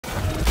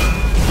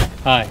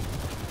Hi,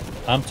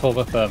 I'm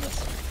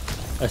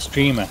TorvaFirmus, a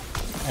streamer,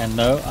 and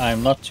no, I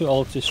am not too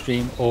old to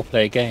stream or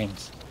play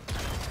games.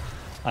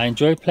 I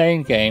enjoy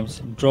playing games,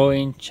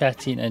 drawing,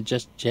 chatting, and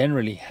just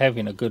generally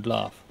having a good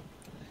laugh.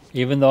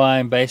 Even though I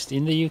am based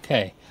in the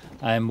UK,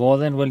 I am more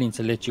than willing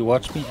to let you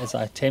watch me as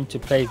I attempt to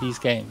play these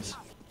games.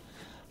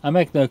 I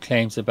make no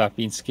claims about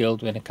being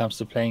skilled when it comes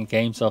to playing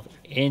games of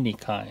any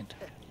kind.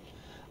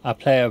 I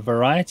play a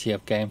variety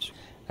of games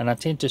and I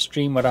tend to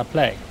stream what I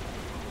play.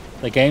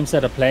 The games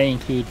that I play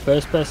include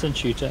first-person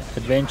shooter,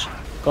 adventure,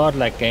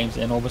 godlike games,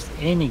 and almost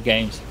any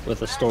games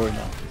with a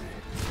storyline.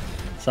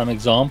 Some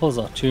examples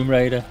are Tomb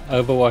Raider,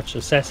 Overwatch,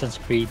 Assassin's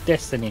Creed,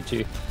 Destiny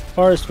 2,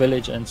 Forest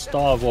Village, and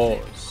Star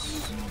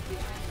Wars.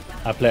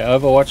 I play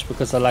Overwatch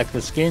because I like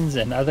the skins,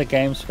 and other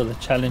games for the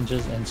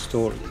challenges and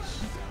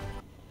stories.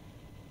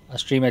 I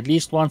stream at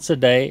least once a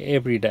day,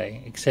 every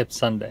day, except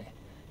Sunday.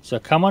 So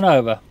come on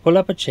over, pull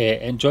up a chair,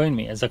 and join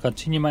me as I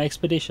continue my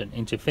expedition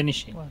into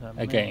finishing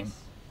a game.